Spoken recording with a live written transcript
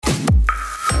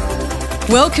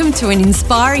Welcome to an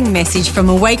inspiring message from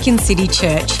Awaken City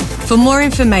Church. For more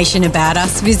information about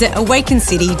us, visit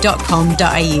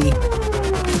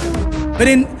awakencity.com.au. But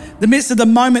in the midst of the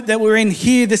moment that we're in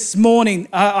here this morning,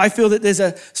 I feel that there's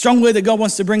a strong word that God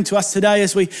wants to bring to us today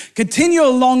as we continue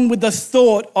along with the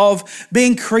thought of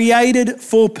being created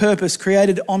for purpose,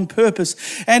 created on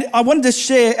purpose. And I wanted to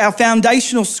share our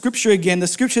foundational scripture again, the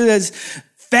scripture that has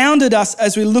founded us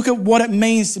as we look at what it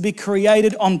means to be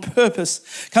created on purpose.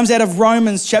 It comes out of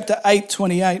Romans chapter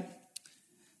 8:28.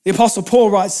 The Apostle Paul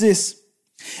writes this,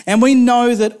 and we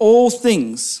know that all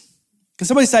things, can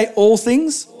somebody say all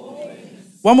things?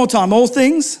 One more time, all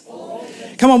things?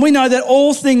 Come on, we know that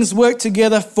all things work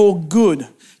together for good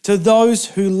to those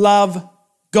who love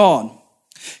God.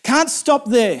 Can't stop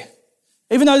there,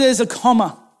 even though there's a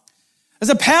comma. There's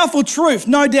a powerful truth,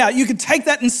 no doubt. You could take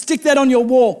that and stick that on your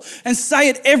wall and say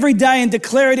it every day and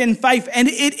declare it in faith, and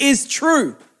it is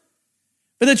true.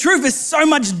 But the truth is so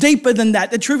much deeper than that.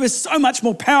 The truth is so much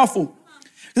more powerful.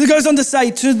 It goes on to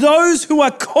say, to those who are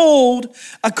called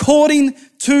according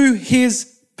to his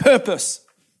purpose.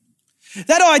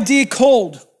 That idea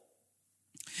called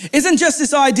isn't just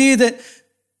this idea that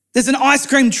there's an ice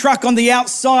cream truck on the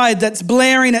outside that's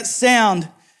blaring its sound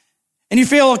and you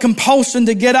feel a compulsion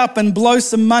to get up and blow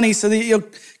some money so that your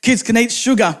kids can eat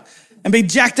sugar and be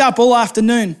jacked up all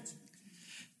afternoon.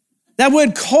 That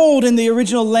word called in the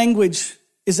original language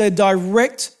is a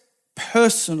direct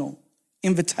personal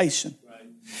invitation.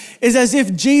 It's as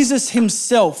if Jesus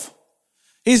himself,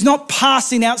 he's not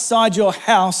passing outside your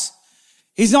house.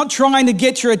 He's not trying to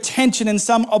get your attention in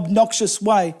some obnoxious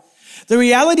way. The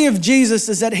reality of Jesus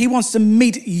is that he wants to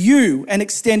meet you and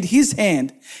extend his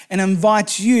hand and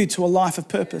invite you to a life of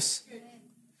purpose.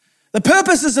 The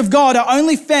purposes of God are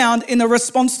only found in the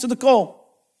response to the call.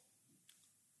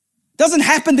 It doesn't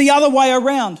happen the other way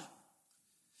around.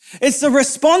 It's the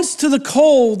response to the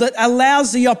call that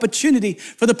allows the opportunity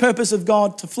for the purpose of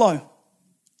God to flow.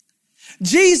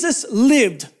 Jesus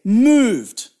lived,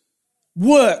 moved,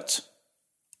 worked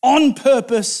on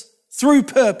purpose, through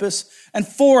purpose, and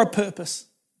for a purpose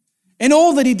in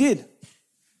all that he did.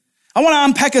 I want to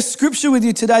unpack a scripture with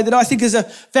you today that I think is a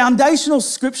foundational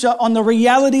scripture on the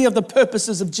reality of the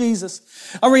purposes of Jesus,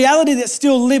 a reality that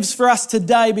still lives for us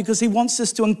today because he wants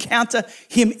us to encounter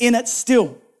him in it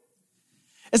still.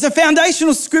 It's a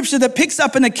foundational scripture that picks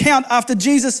up an account after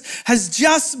Jesus has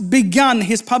just begun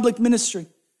his public ministry.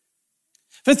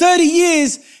 For 30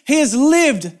 years, he has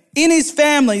lived in his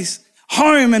family's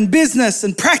home and business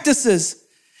and practices.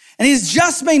 And he's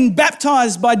just been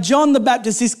baptized by John the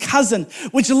Baptist, his cousin,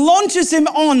 which launches him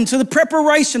on to the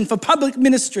preparation for public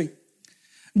ministry.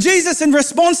 Jesus, in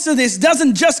response to this,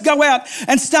 doesn't just go out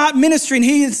and start ministering.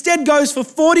 He instead goes for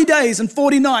 40 days and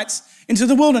 40 nights into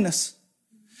the wilderness.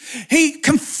 He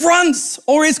confronts,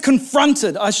 or is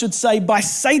confronted, I should say, by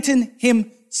Satan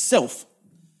himself.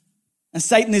 And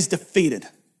Satan is defeated.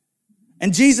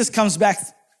 And Jesus comes back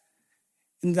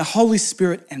in the Holy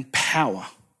Spirit and power.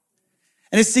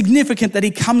 And it's significant that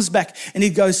he comes back and he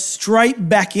goes straight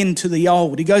back into the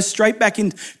old. He goes straight back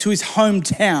into his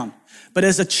hometown, but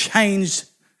as a changed,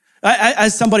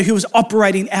 as somebody who was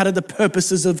operating out of the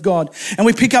purposes of God. And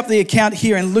we pick up the account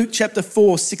here in Luke chapter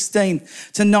 4, 16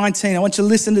 to 19. I want you to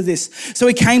listen to this. So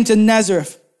he came to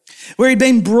Nazareth, where he'd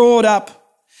been brought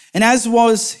up, and as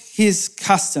was his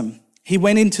custom, he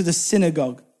went into the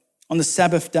synagogue on the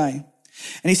Sabbath day,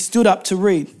 and he stood up to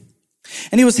read.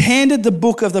 And he was handed the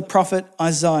book of the prophet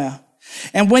Isaiah.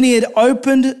 And when he had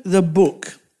opened the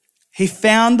book, he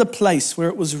found the place where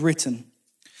it was written,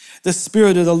 "The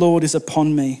Spirit of the Lord is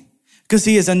upon me, because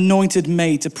he has anointed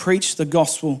me to preach the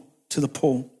gospel to the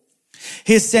poor.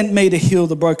 He has sent me to heal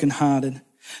the brokenhearted,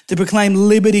 to proclaim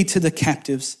liberty to the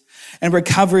captives and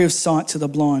recovery of sight to the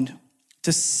blind,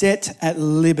 to set at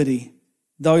liberty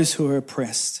those who are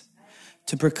oppressed,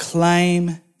 to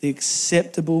proclaim the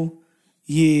acceptable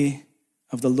year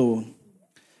of the Lord."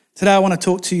 Today I want to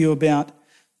talk to you about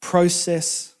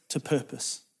process to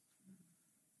purpose.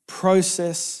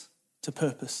 Process to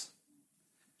purpose.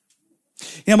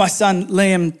 You know, my son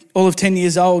Liam, all of 10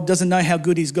 years old, doesn't know how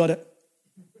good he's got it.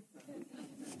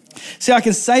 See, I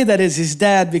can say that as his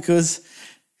dad because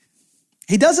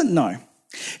he doesn't know.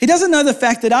 He doesn't know the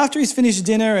fact that after he's finished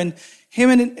dinner and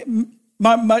him and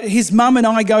his mum and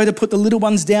I go to put the little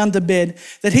ones down to bed,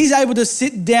 that he's able to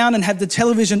sit down and have the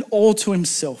television all to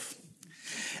himself.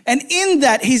 And in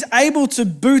that, he's able to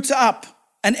boot up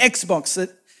an Xbox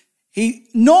that he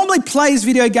normally plays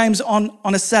video games on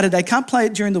a Saturday, can't play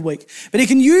it during the week, but he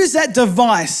can use that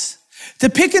device to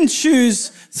pick and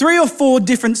choose 3 or 4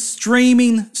 different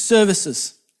streaming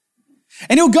services.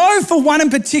 And he'll go for one in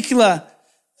particular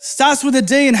Starts with a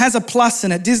D and has a plus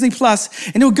in it, Disney Plus.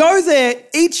 And he'll go there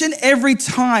each and every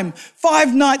time,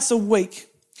 5 nights a week.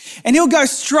 And he'll go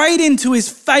straight into his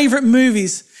favorite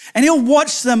movies and he'll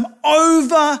watch them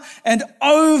over and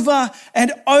over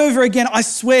and over again. I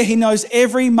swear he knows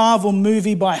every Marvel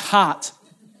movie by heart.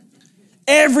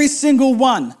 Every single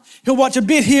one. He'll watch a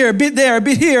bit here, a bit there, a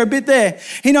bit here, a bit there.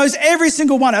 He knows every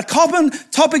single one. A common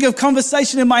topic of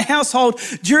conversation in my household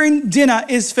during dinner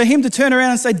is for him to turn around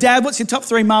and say, Dad, what's your top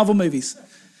 3 Marvel movies?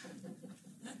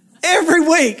 Every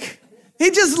week.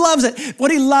 He just loves it. What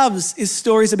he loves is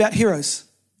stories about heroes.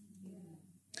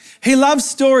 He loves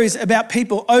stories about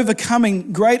people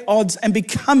overcoming great odds and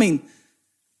becoming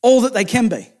all that they can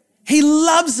be. He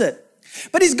loves it.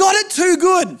 But he's got it too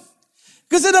good.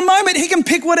 Because at the moment, he can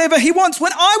pick whatever he wants.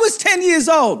 When I was 10 years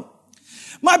old,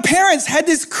 my parents had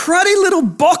this cruddy little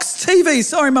box TV,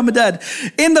 sorry, Mum and Dad,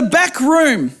 in the back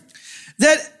room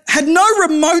that had no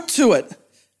remote to it.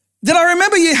 That I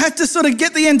remember you had to sort of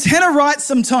get the antenna right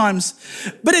sometimes.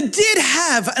 But it did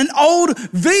have an old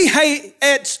VHS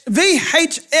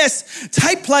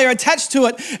tape player attached to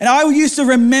it. And I used to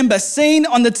remember seeing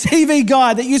on the TV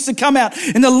guide that used to come out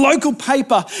in the local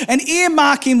paper and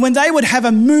earmarking when they would have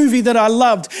a movie that I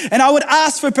loved. And I would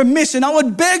ask for permission. I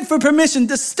would beg for permission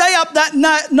to stay up that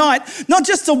night, not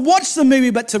just to watch the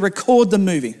movie, but to record the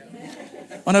movie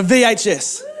on a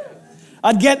VHS.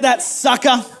 I'd get that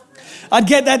sucker. I'd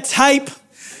get that tape,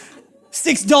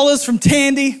 $6 from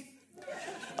Tandy.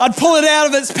 I'd pull it out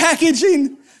of its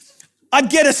packaging. I'd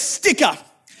get a sticker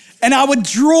and I would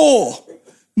draw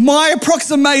my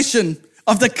approximation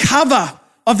of the cover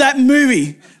of that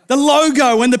movie, the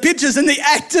logo and the pictures and the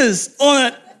actors on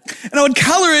it. And I would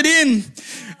color it in.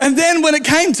 And then when it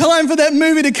came time for that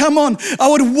movie to come on, I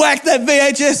would whack that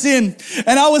VHS in.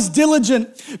 And I was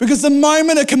diligent because the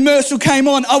moment a commercial came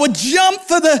on, I would jump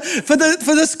for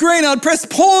the screen. I'd press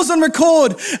pause and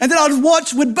record. And then I'd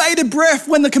watch with bated breath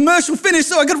when the commercial finished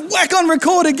so I could whack on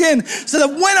record again. So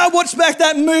that when I watched back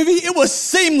that movie, it was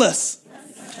seamless.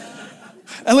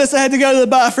 Unless I had to go to the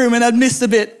bathroom and I'd missed a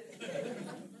bit.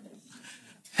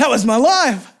 That was my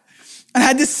life. And I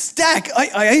had this stack.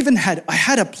 I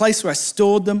had a place where I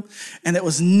stored them and it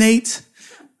was neat.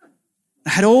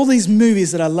 I had all these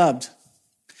movies that I loved.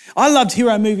 I loved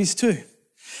hero movies too.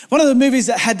 One of the movies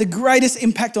that had the greatest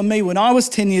impact on me when I was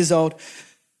 10 years old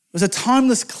was a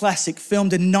timeless classic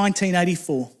filmed in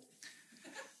 1984.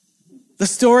 The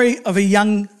story of a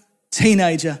young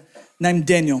teenager named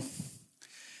Daniel.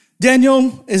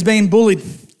 Daniel is being bullied.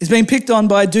 He's being picked on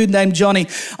by a dude named Johnny.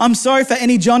 I'm sorry for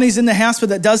any Johnnies in the house, but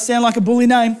that does sound like a bully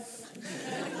name.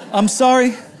 I'm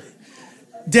sorry.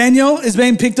 Daniel is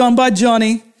being picked on by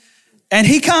Johnny, and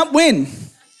he can't win.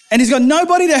 And he's got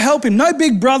nobody to help him, no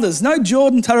big brothers, no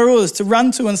Jordan Tararuas to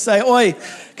run to and say, oi,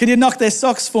 could you knock their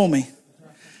socks for me?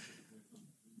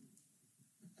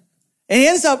 And he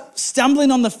ends up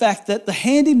stumbling on the fact that the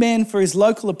handyman for his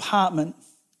local apartment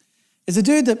is a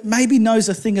dude that maybe knows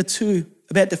a thing or two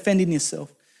about defending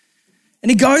yourself. And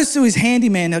he goes to his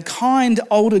handyman, a kind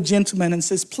older gentleman, and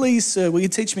says, please, sir, will you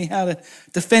teach me how to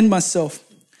defend myself?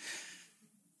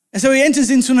 And so he enters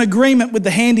into an agreement with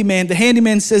the handyman. The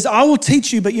handyman says, I will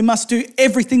teach you, but you must do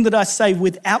everything that I say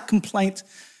without complaint,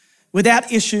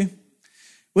 without issue,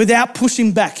 without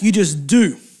pushing back. You just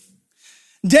do.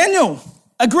 Daniel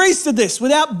agrees to this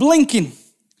without blinking.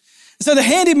 So the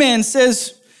handyman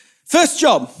says, first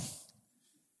job,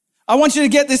 I want you to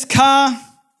get this car,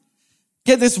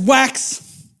 get this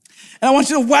wax, and I want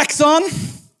you to wax on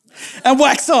and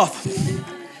wax off.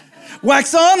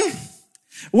 Wax on,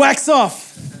 wax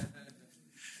off.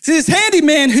 See, this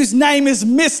handyman whose name is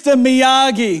Mr.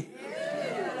 Miyagi.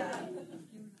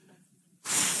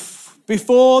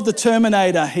 Before the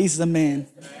Terminator, he's the man.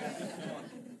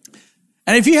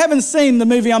 And if you haven't seen the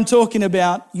movie I'm talking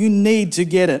about, you need to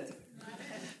get it.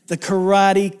 The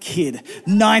Karate Kid,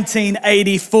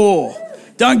 1984.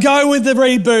 Don't go with the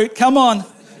reboot. Come on.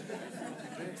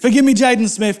 Forgive me, Jaden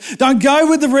Smith. Don't go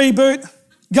with the reboot.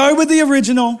 Go with the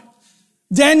original.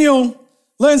 Daniel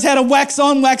learns how to wax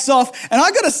on, wax off. And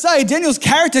I got to say, Daniel's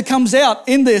character comes out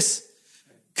in this,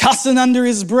 cussing under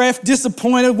his breath,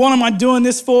 disappointed. What am I doing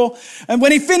this for? And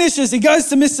when he finishes, he goes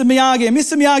to Mr. Miyagi. And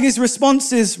Mr. Miyagi's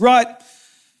response is, right,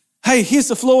 hey, here's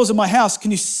the floors of my house.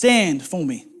 Can you sand for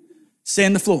me?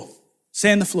 Sand the floor,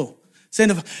 sand the floor,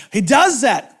 sand the floor. He does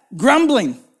that,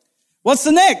 grumbling. What's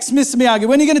the next, Mr. Miyagi?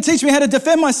 When are you going to teach me how to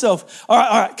defend myself? All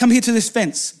right, come here to this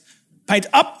fence. Paint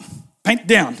up, paint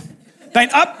down.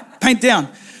 Paint up, paint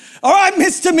down. All right,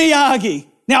 Mr. Miyagi.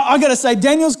 Now, I got to say,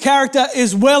 Daniel's character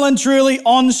is well and truly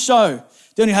on show.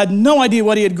 Daniel had no idea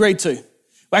what he had agreed to.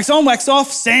 Wax on, wax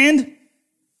off, sand,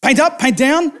 paint up, paint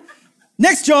down.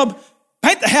 Next job,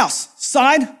 paint the house,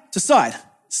 side to side,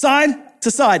 side to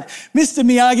side. Mr.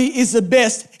 Miyagi is the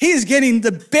best. He is getting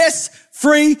the best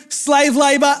free slave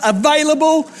labor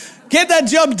available. Get that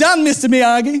job done, Mr.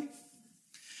 Miyagi.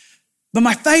 But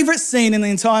my favorite scene in the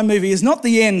entire movie is not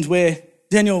the end where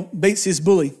Daniel beats his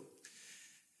bully.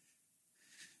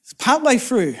 It's partway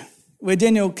through where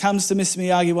Daniel comes to Mr.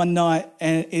 Miyagi one night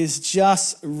and is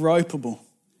just ropeable.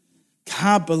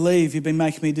 Can't believe you've been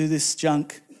making me do this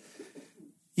junk.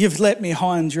 You've let me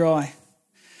high and dry.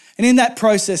 And in that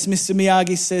process, Mr.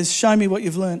 Miyagi says, show me what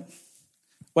you've learnt.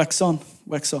 Wax on,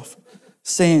 wax off.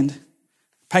 Sand.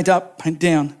 Paint up, paint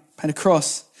down, paint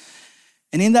across.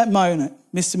 And in that moment,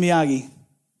 Mr. Miyagi,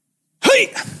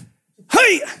 hey,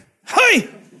 hey, hey.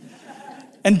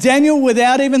 And Daniel,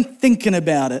 without even thinking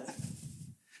about it,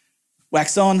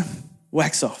 wax on,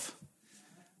 wax off.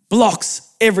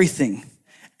 Blocks everything.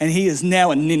 And he is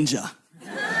now a ninja.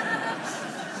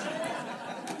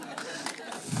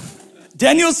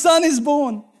 Daniel's son is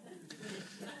born.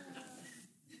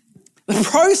 The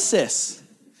process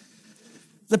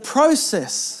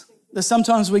that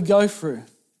sometimes we go through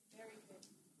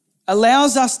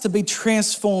allows us to be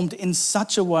transformed in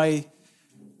such a way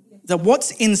that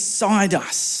what's inside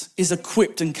us is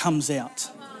equipped and comes out.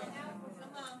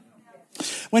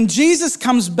 When Jesus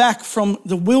comes back from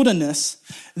the wilderness,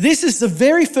 this is the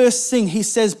very first thing he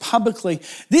says publicly.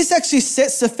 This actually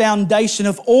sets the foundation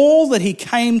of all that he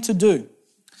came to do.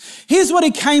 Here's what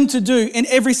he came to do in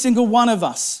every single one of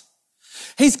us.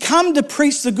 He's come to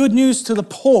preach the good news to the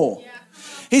poor.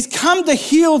 He's come to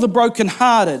heal the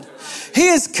brokenhearted. He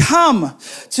has come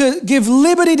to give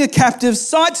liberty to captives,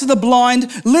 sight to the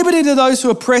blind, liberty to those who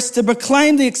are oppressed, to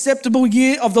proclaim the acceptable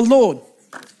year of the Lord.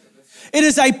 It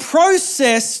is a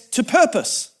process to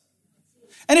purpose.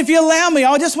 And if you allow me,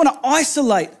 I just want to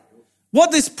isolate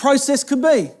what this process could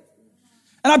be.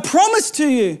 And I promise to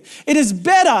you, it is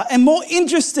better and more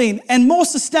interesting and more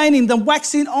sustaining than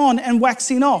waxing on and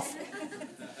waxing off.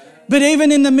 But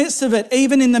even in the midst of it,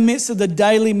 even in the midst of the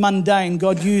daily mundane,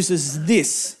 God uses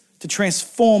this to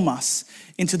transform us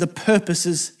into the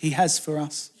purposes he has for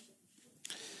us.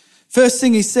 First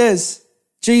thing he says,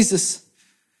 Jesus,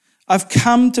 I've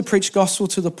come to preach gospel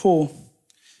to the poor.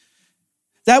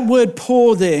 That word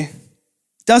poor there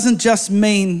doesn't just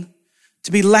mean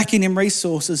to be lacking in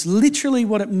resources. Literally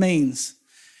what it means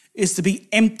is to be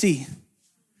empty,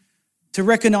 to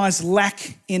recognize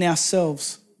lack in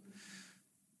ourselves.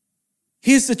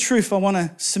 Here's the truth I want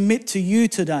to submit to you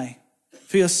today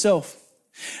for yourself,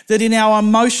 that in our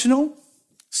emotional,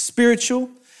 spiritual,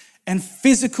 and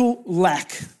physical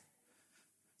lack,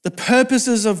 the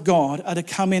purposes of God are to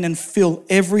come in and fill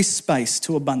every space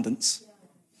to abundance.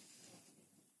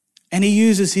 And he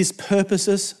uses his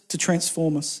purposes to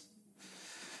transform us.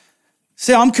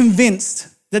 See, I'm convinced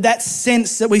that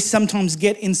sense that we sometimes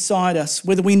get inside us,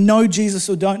 whether we know Jesus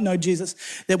or don't know Jesus,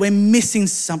 that we're missing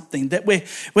something, that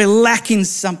we're lacking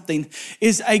something,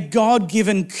 is a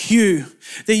God-given cue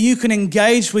that you can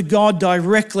engage with God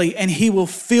directly and he will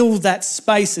fill that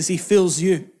space as he fills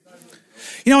you.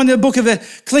 You know, in the book of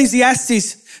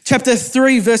Ecclesiastes, chapter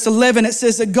 3, verse 11, it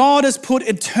says that God has put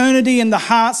eternity in the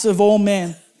hearts of all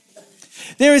men.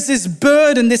 There is this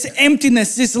burden, this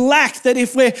emptiness, this lack that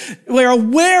if we're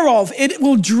aware of, it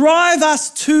will drive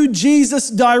us to Jesus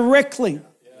directly.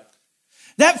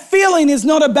 That feeling is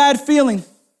not a bad feeling.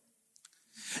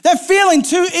 That feeling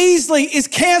too easily is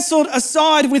cancelled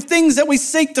aside with things that we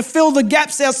seek to fill the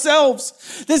gaps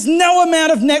ourselves. There's no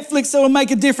amount of Netflix that will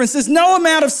make a difference. There's no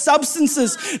amount of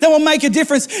substances that will make a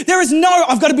difference.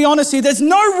 I've got to be honest here, there's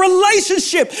no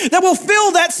relationship that will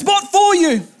fill that spot for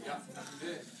you.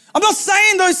 I'm not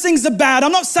saying those things are bad.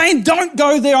 I'm not saying don't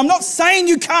go there. I'm not saying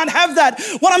you can't have that.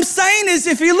 What I'm saying is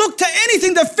if you look to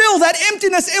anything to fill that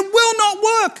emptiness, it will not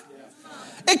work.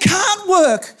 It can't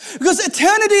work because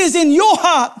eternity is in your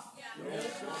heart.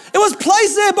 It was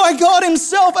placed there by God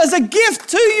himself as a gift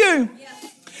to you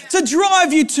to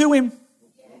drive you to him.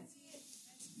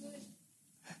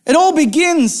 It all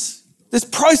begins, this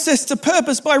process to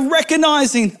purpose, by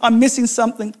recognizing I'm missing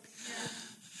something.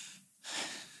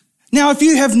 Now, if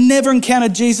you have never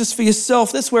encountered Jesus for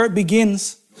yourself, that's where it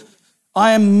begins.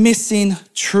 I am missing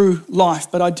true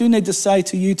life. But I do need to say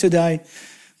to you today,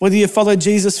 whether you follow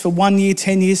Jesus for 1 year,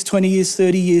 10 years, 20 years,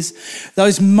 30 years,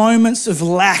 those moments of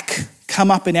lack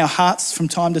come up in our hearts from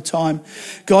time to time.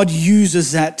 God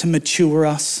uses that to mature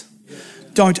us.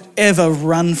 Don't ever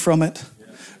run from it.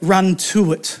 Run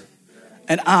to it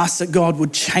and ask that God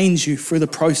would change you through the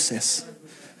process.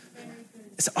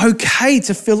 It's okay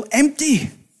to feel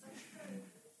empty.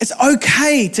 It's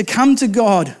okay to come to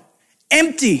God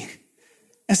empty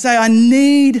and say, I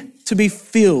need to be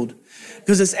filled.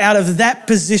 Because it's out of that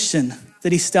position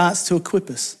that he starts to equip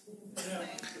us.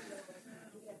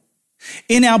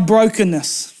 In our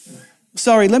brokenness,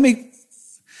 let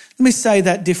me say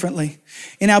that differently.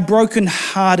 In our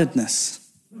brokenheartedness,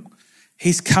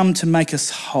 he's come to make us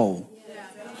whole.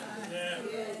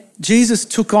 Jesus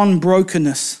took on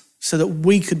brokenness so that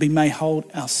we could be made whole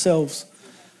ourselves.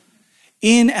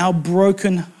 In our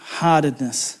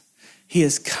brokenheartedness, he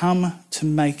has come to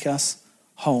make us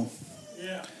whole.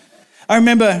 I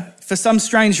remember for some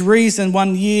strange reason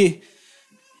one year,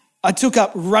 I took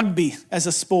up rugby as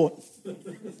a sport.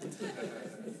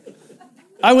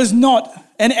 I was not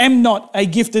and am not a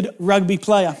gifted rugby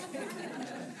player.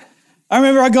 I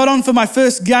remember I got on for my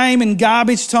first game in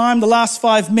garbage time, the last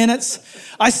 5 minutes.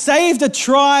 I saved a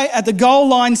try at the goal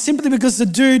line simply because the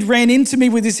dude ran into me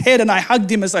with his head and I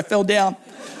hugged him as I fell down.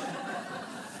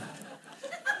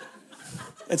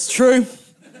 It's true.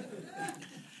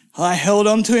 I held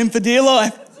on to him for dear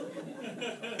life.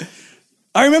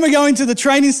 I remember going to the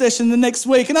training session the next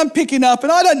week and I'm picking up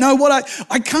and I don't know what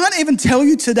I can't even tell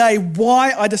you today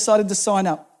why I decided to sign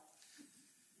up.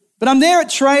 But I'm there at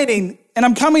training and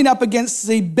I'm coming up against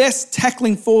the best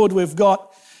tackling forward we've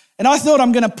got. And I thought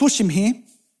I'm going to push him here.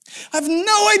 I have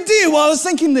no idea why I was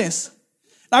thinking this.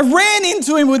 I ran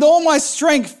into him with all my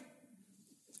strength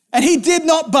and he did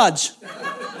not budge.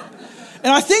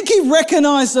 And I think he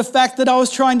recognized the fact that I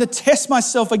was trying to test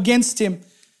myself against him.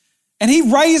 And he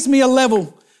raised me a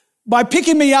level by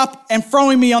picking me up and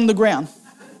throwing me on the ground.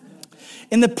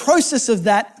 In the process of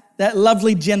that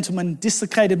lovely gentleman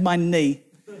dislocated my knee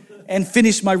and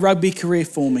finished my rugby career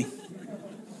for me.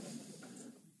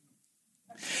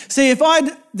 See, if I'd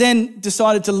then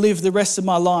decided to live the rest of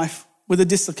my life with a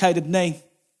dislocated knee,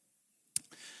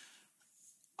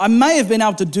 I may have been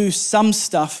able to do some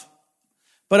stuff,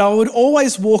 but I would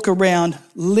always walk around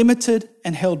limited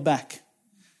and held back.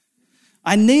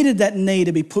 I needed that knee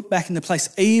to be put back into place,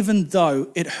 even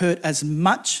though it hurt as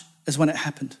much as when it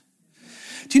happened.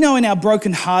 Do you know, in our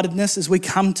brokenheartedness, as we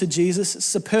come to Jesus,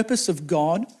 it's the purpose of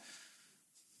God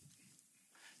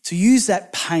to use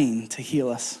that pain to heal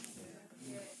us.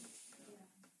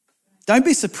 Don't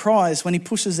be surprised when he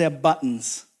pushes our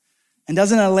buttons and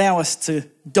doesn't allow us to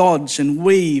dodge and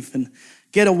weave and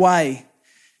get away.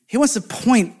 He wants to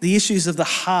point the issues of the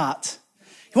heart.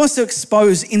 He wants to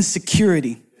expose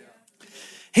insecurity.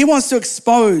 He wants to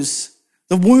expose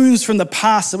the wounds from the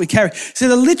past that we carry. So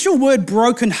the literal word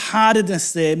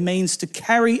brokenheartedness there means to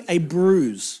carry a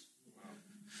bruise.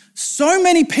 So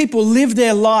many people live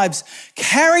their lives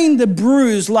carrying the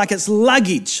bruise like it's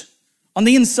luggage on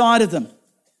the inside of them.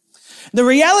 The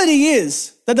reality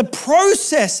is that the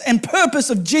process and purpose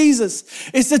of Jesus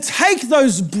is to take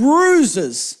those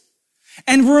bruises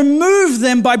and remove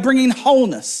them by bringing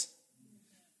wholeness.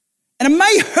 And it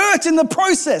may hurt in the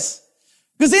process,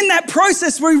 because in that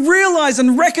process, we realize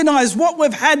and recognize what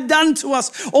we've had done to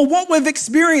us or what we've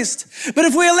experienced. But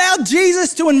if we allow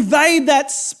Jesus to invade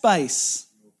that space,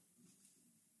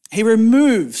 he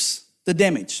removes the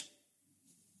damage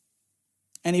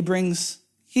and he brings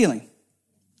healing.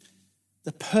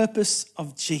 The purpose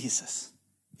of Jesus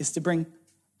is to bring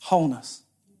wholeness.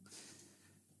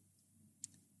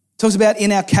 It talks about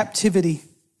in our captivity,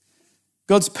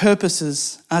 God's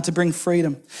purposes are to bring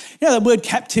freedom. You know, the word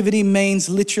captivity means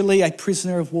literally a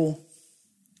prisoner of war.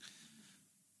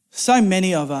 So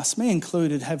many of us, me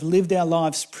included, have lived our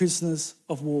lives prisoners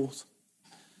of wars.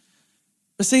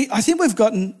 But see, I think we've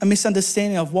gotten a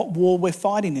misunderstanding of what war we're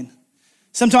fighting in.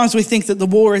 Sometimes we think that the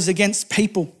war is against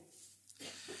people.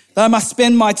 That I must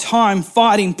spend my time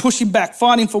fighting, pushing back,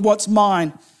 fighting for what's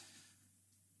mine.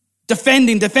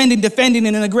 Defending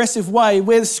in an aggressive way,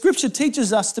 where the scripture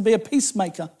teaches us to be a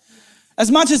peacemaker. As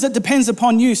much as it depends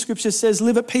upon you, scripture says,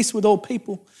 live at peace with all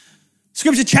people.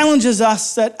 Scripture challenges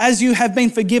us that as you have been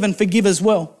forgiven, forgive as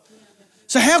well.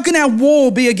 So how can our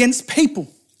war be against people?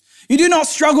 You do not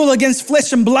struggle against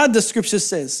flesh and blood, the scripture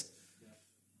says.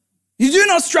 You do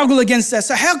not struggle against that.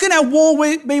 So how can our war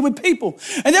be with people?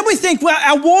 And then we think, well,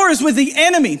 our war is with the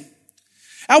enemy.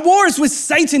 Our war is with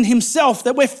Satan himself,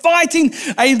 that we're fighting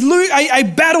a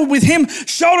battle with him,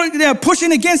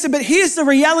 pushing against it. But here's the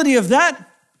reality of that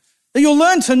you'll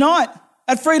learn tonight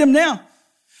at Freedom Now.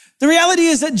 The reality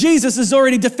is that Jesus has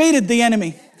already defeated the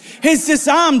enemy. He's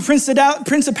disarmed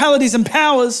principalities and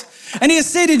powers, and he has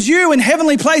seated you in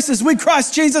heavenly places with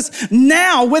Christ Jesus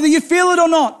now, whether you feel it or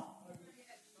not.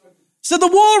 So the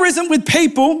war isn't with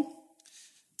people.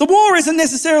 The war isn't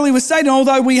necessarily with Satan,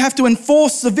 although we have to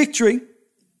enforce the victory.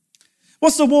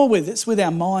 What's the war with? It's with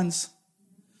our minds.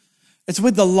 It's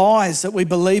with the lies that we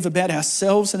believe about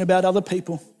ourselves and about other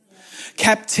people.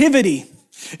 Captivity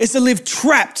is to live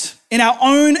trapped in our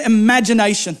own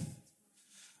imagination,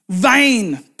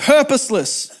 vain,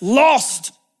 purposeless,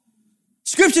 lost.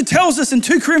 Scripture tells us in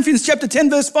 2 Corinthians chapter 10,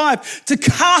 verse 5, to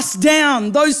cast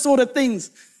down those sort of things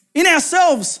in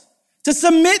ourselves, to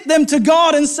submit them to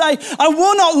God and say, I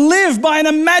will not live by an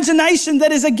imagination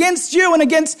that is against you and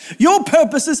against your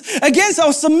purposes.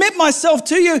 I'll submit myself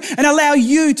to you and allow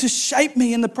you to shape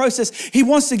me in the process. He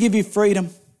wants to give you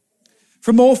freedom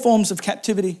from all forms of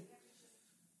captivity,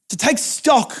 to take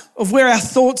stock of where our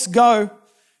thoughts go,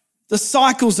 the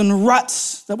cycles and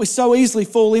ruts that we so easily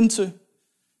fall into.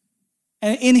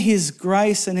 And in his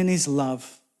grace and in his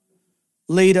love,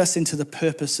 lead us into the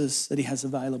purposes that he has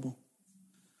available.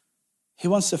 He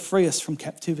wants to free us from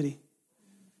captivity.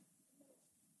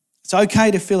 It's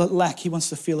okay to feel it lack. He wants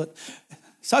to feel it.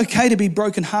 It's okay to be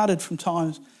brokenhearted from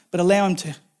times, but allow him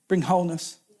to bring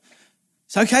wholeness.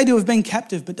 It's okay to have been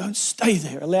captive, but don't stay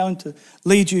there. Allow him to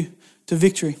lead you to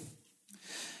victory.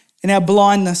 In our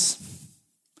blindness,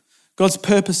 God's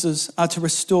purposes are to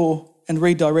restore and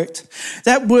redirect.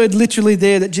 That word literally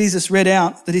there that Jesus read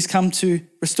out, that he's come to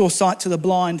restore sight to the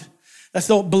blind. I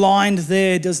thought blind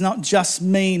there does not just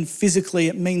mean physically,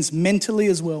 it means mentally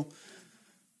as well.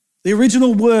 The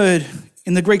original word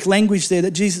in the Greek language there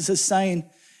that Jesus is saying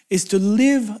is to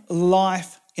live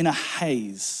life in a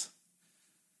haze,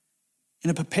 in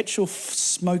a perpetual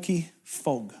smoky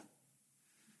fog,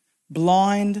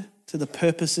 blind to the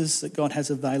purposes that God has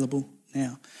available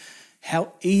now.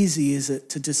 How easy is it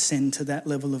to descend to that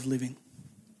level of living?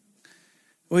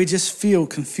 We just feel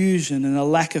confusion and a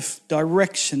lack of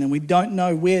direction and we don't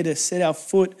know where to set our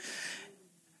foot.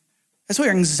 That's where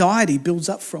anxiety builds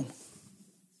up from.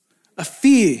 A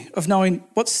fear of knowing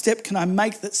what step can I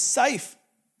make that's safe.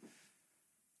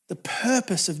 The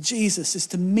purpose of Jesus is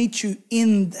to meet you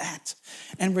in that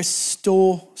and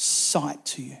restore sight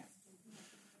to you.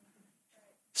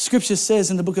 Scripture says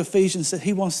in the book of Ephesians that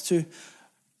he wants to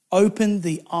open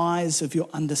the eyes of your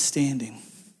understanding,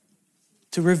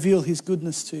 to reveal his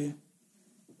goodness to you.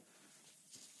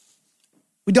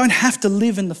 We don't have to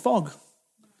live in the fog.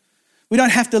 We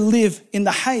don't have to live in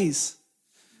the haze.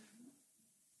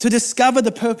 To discover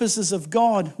the purposes of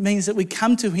God means that we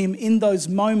come to him in those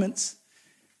moments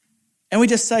and we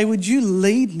just say, would you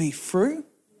lead me through?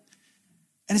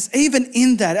 And it's even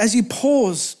in that, as you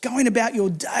pause, going about your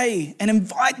day and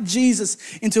invite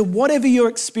Jesus into whatever you're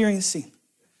experiencing,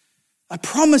 I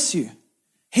promise you,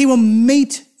 he will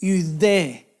meet you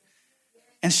there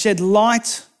and shed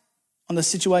light on the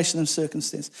situation and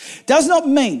circumstance. Does not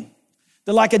mean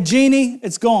that like a genie,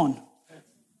 it's gone.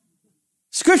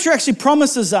 Scripture actually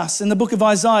promises us in the book of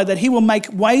Isaiah that he will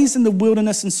make ways in the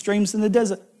wilderness and streams in the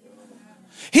desert.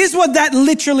 Here's what that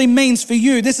literally means for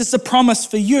you. This is a promise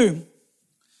for you.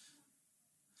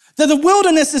 That the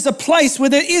wilderness is a place where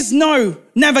there is no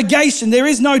navigation, there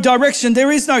is no direction, there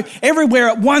is no everywhere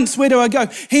at once. Where do I go?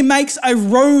 He makes a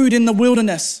road in the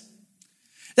wilderness.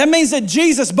 That means that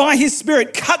Jesus, by his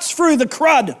Spirit, cuts through the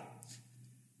crud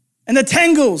and the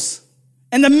tangles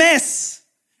and the mess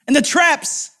and the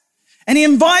traps. And he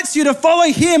invites you to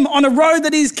follow him on a road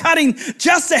that he's cutting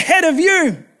just ahead of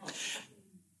you.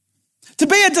 To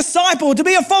be a disciple, to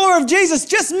be a follower of Jesus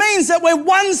just means that we're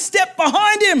one step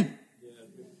behind him.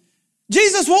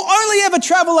 Jesus will only ever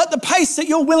travel at the pace that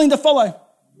you're willing to follow.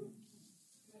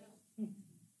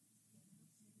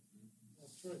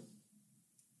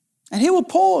 And he will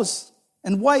pause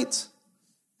and wait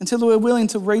until we're willing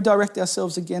to redirect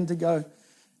ourselves again to go,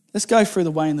 let's go through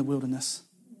the way in the wilderness.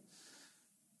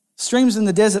 Streams in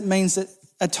the desert means that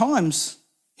at times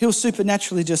he'll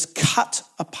supernaturally just cut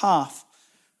a path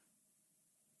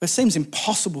where it seems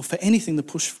impossible for anything to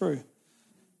push through.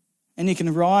 And you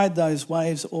can ride those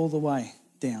waves all the way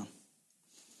down.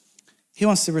 He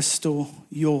wants to restore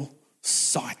your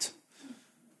sight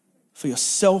for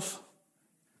yourself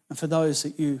and for those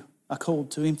that you are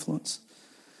called to influence.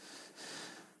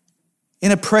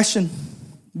 In oppression,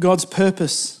 God's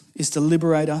purpose is to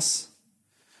liberate us,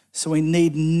 so we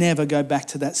need never go back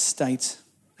to that state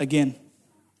again.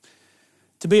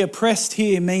 To be oppressed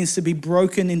here means to be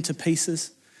broken into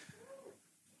pieces.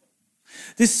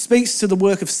 This speaks to the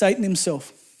work of Satan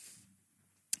himself.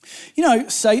 You know,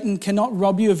 Satan cannot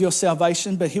rob you of your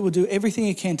salvation, but he will do everything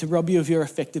he can to rob you of your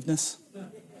effectiveness.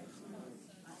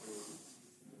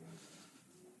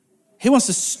 He wants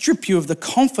to strip you of the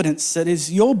confidence that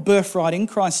is your birthright in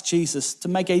Christ Jesus to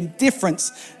make a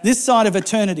difference this side of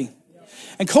eternity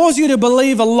and cause you to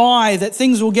believe a lie that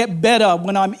things will get better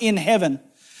when I'm in heaven.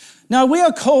 No, we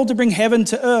are called to bring heaven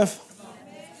to earth.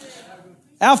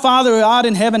 Our Father who art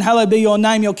in heaven, hallowed be your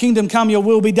name, your kingdom come, your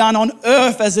will be done on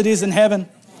earth as it is in heaven.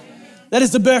 That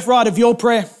is the birthright of your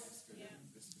prayer.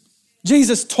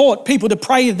 Jesus taught people to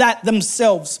pray that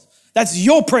themselves. That's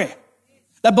your prayer.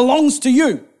 That belongs to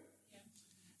you.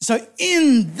 So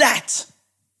in that,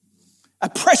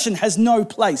 oppression has no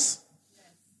place.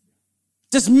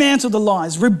 Dismantle the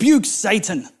lies, rebuke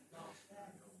Satan.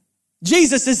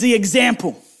 Jesus is the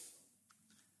example.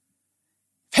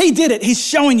 He did it. He's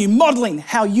showing you, modeling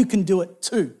how you can do it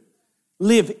too.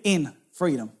 Live in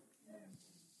freedom.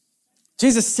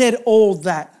 Jesus said all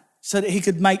that so that he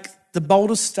could make the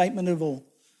boldest statement of all.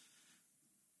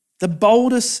 The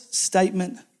boldest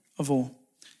statement of all.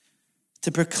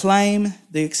 To proclaim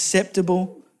the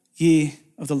acceptable year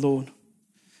of the Lord.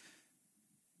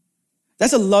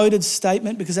 That's a loaded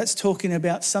statement because that's talking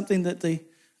about something that the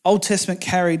Old Testament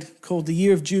carried called the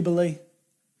year of Jubilee.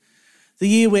 The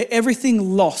year where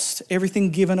everything lost, everything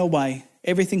given away,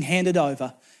 everything handed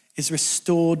over is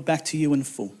restored back to you in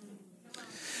full.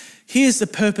 Here's the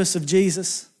purpose of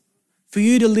Jesus, for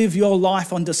you to live your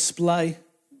life on display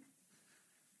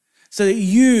so that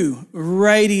you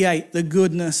radiate the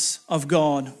goodness of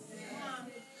God.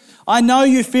 I know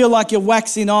you feel like you're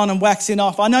waxing on and waxing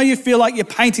off. I know you feel like you're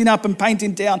painting up and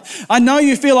painting down. I know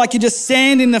you feel like you're just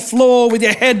sanding the floor with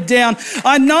your head down.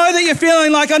 I know that you're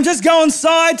feeling like I'm just going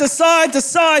side to side to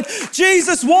side.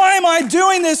 Jesus, why am I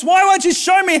doing this? Why won't you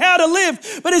show me how to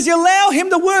live? But as you allow him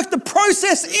to work the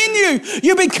process in you,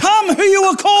 you become who you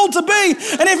were called to be.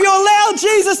 And if you allow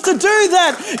Jesus to do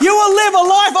that, you will live a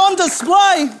life on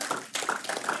display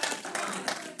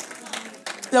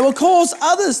that will cause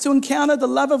others to encounter the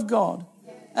love of God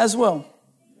as well.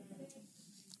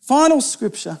 Final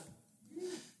scripture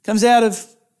comes out of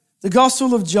the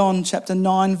Gospel of John, chapter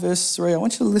 9, verse 3. I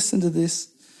want you to listen to this.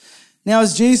 Now,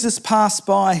 as Jesus passed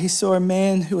by, he saw a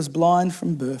man who was blind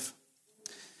from birth.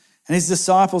 And his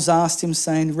disciples asked him,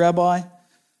 saying, Rabbi,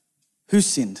 who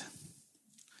sinned?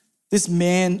 This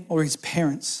man or his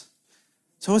parents?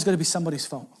 It's always got to be somebody's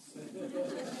fault.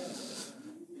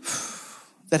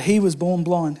 That he was born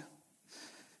blind.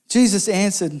 Jesus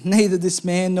answered, neither this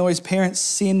man nor his parents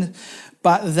sinned,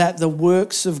 but that the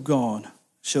works of God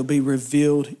shall be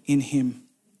revealed in him.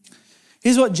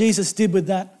 Here's what Jesus did with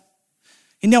that.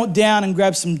 He knelt down and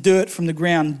grabbed some dirt from the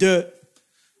ground. Dirt.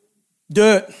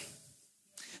 He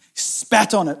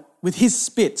spat on it with his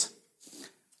spit.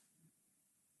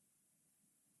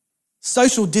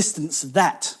 Social distance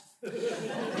that.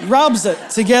 Rubs it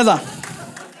together.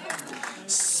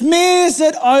 Smears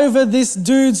it over this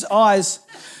dude's eyes.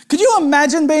 Could you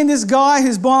imagine being this guy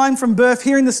who's blind from birth,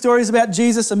 hearing the stories about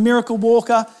Jesus, a miracle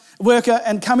worker,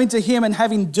 and coming to him and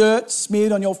having dirt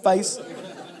smeared on your face?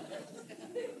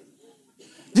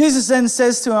 Jesus then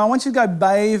says to him, I want you to go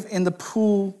bathe in the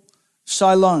pool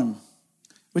Siloam,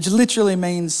 which literally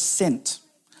means sent.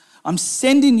 I'm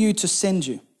sending you to send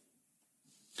you.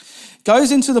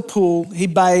 Goes into the pool, he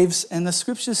bathes, and the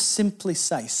scriptures simply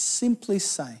say,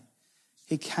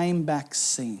 he came back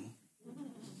seeing.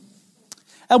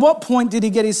 At what point did he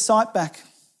get his sight back?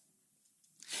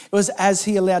 It was as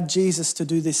he allowed Jesus to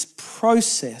do this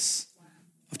process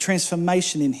of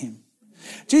transformation in him.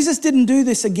 Jesus didn't do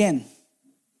this again.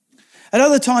 At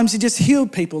other times, he just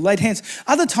healed people, laid hands.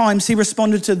 Other times, he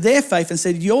responded to their faith and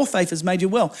said, your faith has made you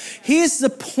well. Here's the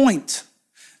point.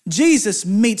 Jesus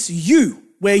meets you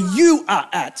where you are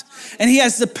at. And he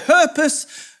has the purposed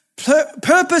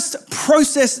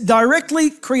process directly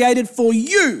created for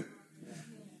you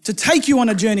to take you on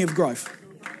a journey of growth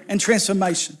and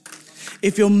transformation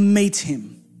if you'll meet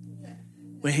him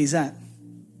where he's at.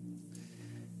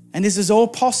 And this is all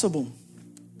possible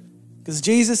because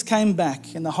Jesus came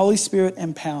back in the Holy Spirit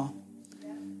and power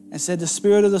and said, the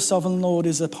Spirit of the Sovereign Lord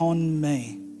is upon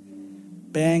me.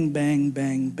 Bang, bang,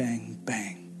 bang, bang,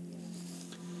 bang.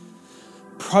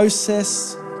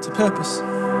 Process to purpose.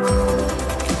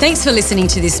 Thanks for listening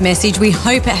to this message. We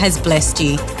hope it has blessed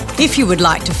you. If you would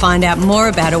like to find out more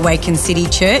about Awaken City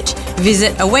Church,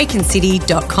 visit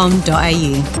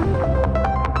awakencity.com.au.